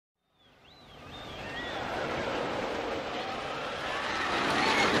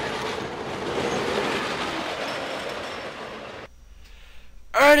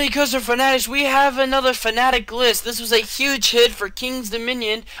Alrighty, Coaster Fanatics, we have another Fanatic list. This was a huge hit for King's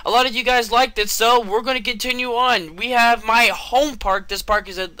Dominion. A lot of you guys liked it, so we're going to continue on. We have my home park. This park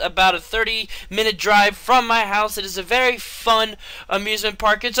is about a 30-minute drive from my house. It is a very fun amusement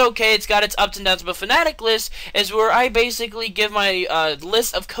park. It's okay, it's got its ups and downs, but Fanatic list is where I basically give my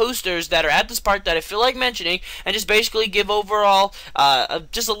list of coasters that are at this park that I feel like mentioning, and just basically give overall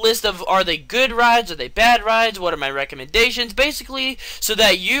just a list of, are they good rides, are they bad rides, what are my recommendations, basically so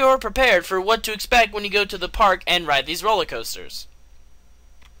that you're prepared for what to expect when you go to the park and ride these roller coasters.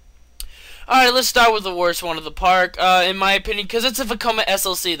 Alright, let's start with the worst one of the park, in my opinion, because it's a Vekoma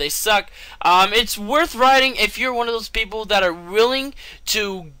SLC. They suck. It's worth riding if you're one of those people that are willing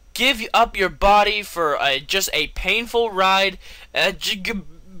to give up your body for just a painful ride.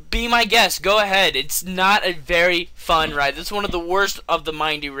 Be my guest. Go ahead. It's not a very fun ride. It's one of the worst of the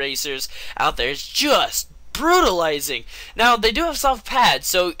mindy racers out there. It's just brutalizing. Now they do have soft pads,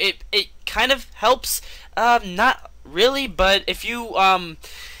 so it kind of helps. Not really, but if you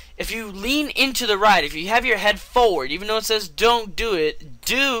lean into the ride, if you have your head forward, even though it says don't do it,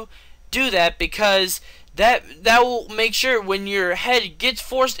 do that, because that will make sure when your head gets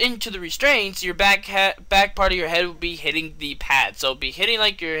forced into the restraints, your back part of your head will be hitting the pad. So it'll be hitting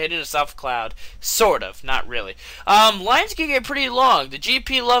like you're hitting a soft cloud, sort of, not really. Lines can get pretty long. The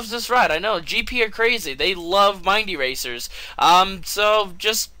GP loves this ride. I know GP are crazy. They love mindy racers. So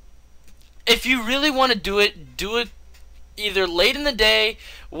just, if you really want to do it either late in the day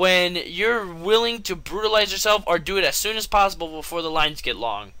when you're willing to brutalize yourself, or do it as soon as possible before the lines get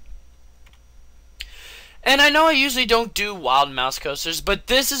long. And I know I usually don't do Wild Mouse coasters, but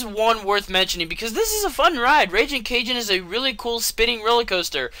this is one worth mentioning because this is a fun ride. Raging Cajun is a really cool spinning roller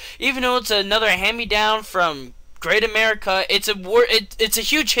coaster. Even though it's another hand-me-down from Great America, it's a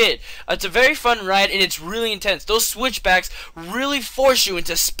huge hit. It's a very fun ride, and it's really intense. Those switchbacks really force you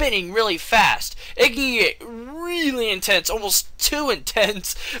into spinning really fast. It can get really intense, almost too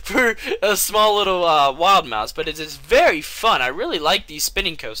intense for a small little Wild Mouse, but it's very fun. I really like these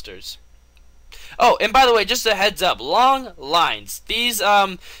spinning coasters. Oh, and by the way, just a heads up, long lines. These,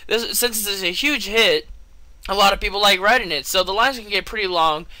 since this is a huge hit, a lot of people like riding it, so the lines can get pretty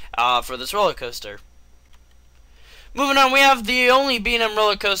long for this roller coaster. Moving on, we have the only B&M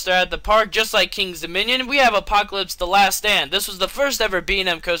roller coaster at the park, just like King's Dominion. We have Apocalypse: The Last Stand. This was the first ever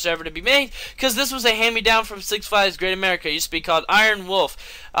B&M coaster ever to be made, because this was a hand-me-down from Six Flags Great America. It used to be called Iron Wolf.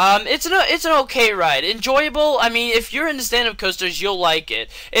 It's an okay ride. Enjoyable. I mean, if you're into stand-up coasters, you'll like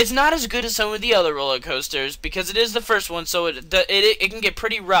it. It's not as good as some of the other roller coasters, because it is the first one, so it can get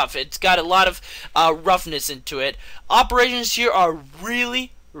pretty rough. It's got a lot of roughness into it. Operations here are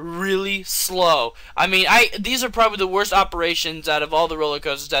really slow. I mean, these are probably the worst operations out of all the roller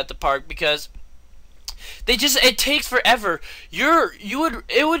coasters at the park, because it takes forever.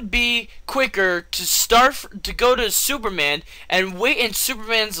 It would be quicker to go to Superman and wait in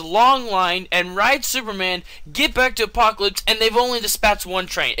Superman's long line and ride Superman, get back to Apocalypse, and they've only dispatched one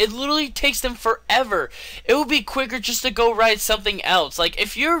train. It literally takes them forever. It would be quicker just to go ride something else. Like,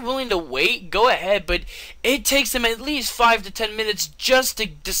 if you're willing to wait, go ahead, but it takes them at least 5 to 10 minutes just to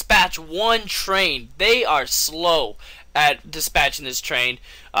dispatch one train. They are slow at dispatching this train,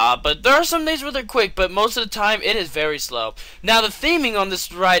 but there are some days where they're quick, but most of the time it is very slow. Now, the theming on this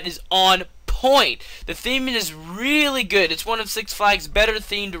ride is on point. The theming is really good. It's one of Six Flags' better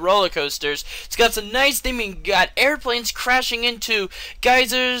themed roller coasters. It's got some nice theming. You got airplanes crashing into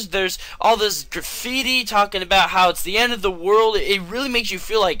geysers. There's all this graffiti talking about how it's the end of the world. It really makes you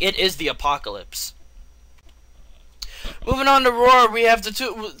feel like it is the apocalypse. Moving on to Roar, we have the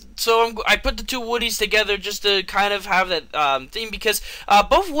two. So I put the two Woodies together just to kind of have that theme, because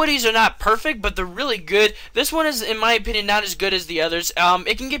both Woodies are not perfect, but they're really good. This one is, in my opinion, not as good as the others.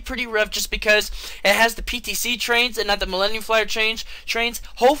 It can get pretty rough just because it has the PTC trains and not the Millennium Flyer trains.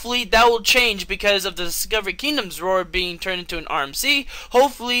 Hopefully that will change because of the Discovery Kingdom's Roar being turned into an RMC.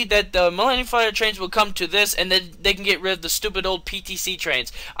 Hopefully that the Millennium Flyer trains will come to this, and then they can get rid of the stupid old PTC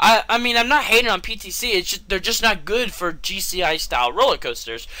trains. I mean, I'm not hating on PTC. It's just, they're just not good for GCI style roller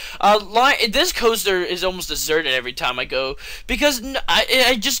coasters. This coaster is almost deserted every time I go, because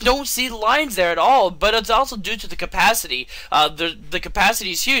I just don't see lines there at all, but it's also due to the capacity. The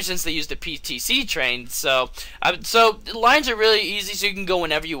capacity is huge since they use the PTC trains, so lines are really easy, so you can go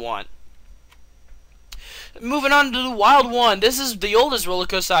whenever you want. Moving on to the Wild One. This is the oldest roller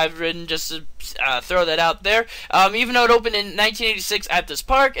coaster I've ridden, just to throw that out there. Even though it opened in 1986 at this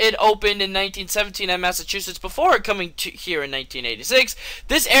park, it opened in 1917 at Massachusetts before coming to here in 1986.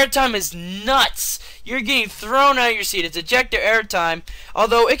 This airtime is nuts. You're getting thrown out of your seat. It's ejector airtime,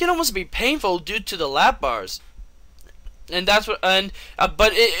 although it can almost be painful due to the lap bars. and that's what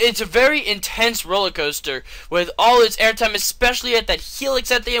but it's a very intense roller coaster with all its airtime, especially at that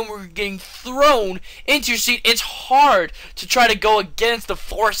helix at the end where you're getting thrown into your seat. It's hard to try to go against the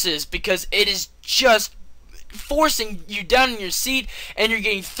forces because it is just forcing you down in your seat, and you're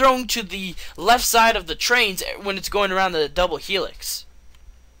getting thrown to the left side of the trains when it's going around the double helix.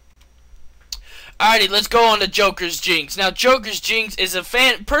 Alrighty, let's go on to Joker's Jinx. Now, Joker's Jinx is a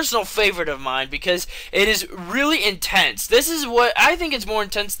personal favorite of mine because it is really intense. This is what I think it's more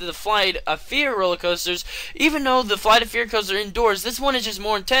intense than the Flight of Fear roller coasters. Even though the Flight of Fear coasters are indoors, this one is just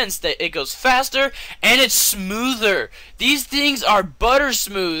more intense. That it goes faster and it's smoother. These things are butter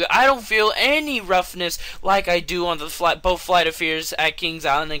smooth. I don't feel any roughness like I do on the both Flight of Fears at Kings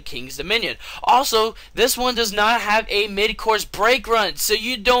Island and Kings Dominion. Also, this one does not have a mid-course brake run, so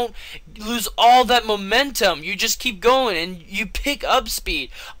you don't lose all that momentum. You just keep going and you pick up speed.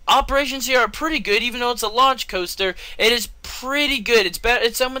 Operations here are pretty good, even though it's a launch coaster. It is pretty good.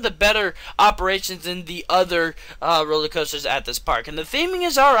 It's some of the better operations than the other roller coasters at this park. And the theming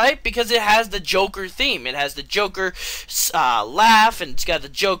is alright because it has the Joker theme. It has the Joker laugh, and it's got the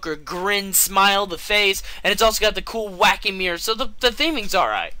Joker grin, smile, the face, and it's also got the cool wacky mirror. So the theming's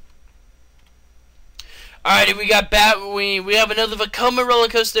alright. Alrighty, we got we have another Vekoma roller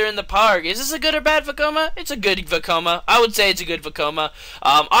coaster in the park. Is this a good or bad Vekoma? It's a good Vekoma. I would say it's a good Vekoma.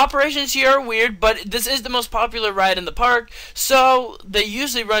 Operations here are weird, but this is the most popular ride in the park, so they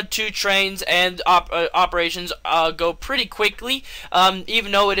usually run 2 trains, and operations go pretty quickly.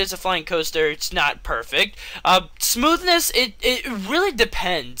 Even though it is a flying coaster, it's not perfect. Smoothness, it really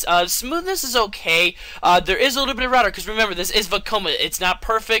depends. Smoothness is okay. There is a little bit of rudder, because remember, this is Vekoma. It's not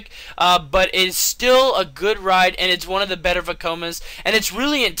perfect, but it is still a good ride, and it's one of the better Vekomas, and it's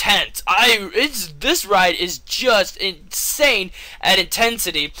really intense. This ride is just insane at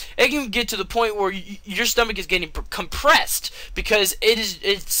intensity. It can get to the point where your stomach is getting compressed because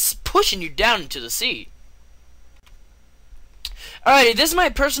it's pushing you down into the seat. Alrighty, this is my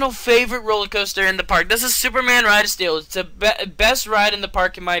personal favorite roller coaster in the park. This is Superman Ride of Steel. It's the best ride in the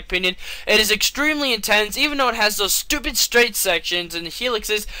park, in my opinion. It is extremely intense, even though it has those stupid straight sections and the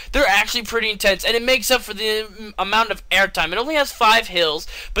helixes. They're actually pretty intense, and it makes up for the amount of airtime. It only has 5 hills,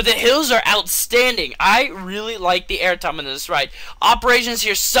 but the hills are outstanding. I really like the airtime in this ride. Operations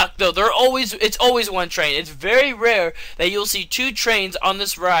here suck, though. It's always one train. It's very rare that you'll see 2 trains on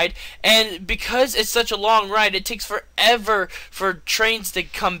this ride, and because it's such a long ride, it takes forever for trains to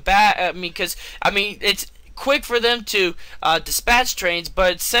come back. It's quick for them to dispatch trains,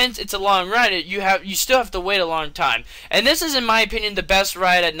 but since it's a long ride, you still have to wait a long time. And this is, in my opinion, the best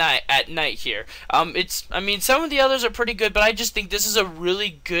ride at night here. Some of the others are pretty good, but I just think this is a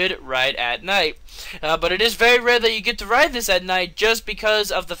really good ride at night. But it is very rare that you get to ride this at night, just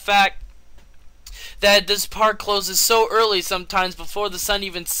because of the fact that this park closes so early sometimes before the sun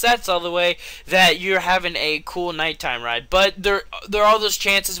even sets all the way that you're having a cool nighttime ride. But there are those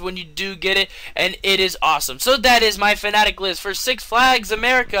chances when you do get it, and it is awesome. So that is my Fanatic list for Six Flags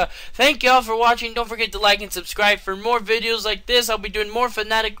America. Thank y'all for watching. Don't forget to like and subscribe for more videos like this. I'll be doing more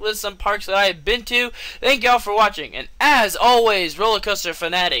Fanatic lists on parks that I have been to. Thank y'all for watching, and as always, roller coaster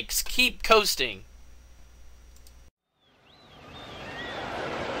fanatics, keep coasting.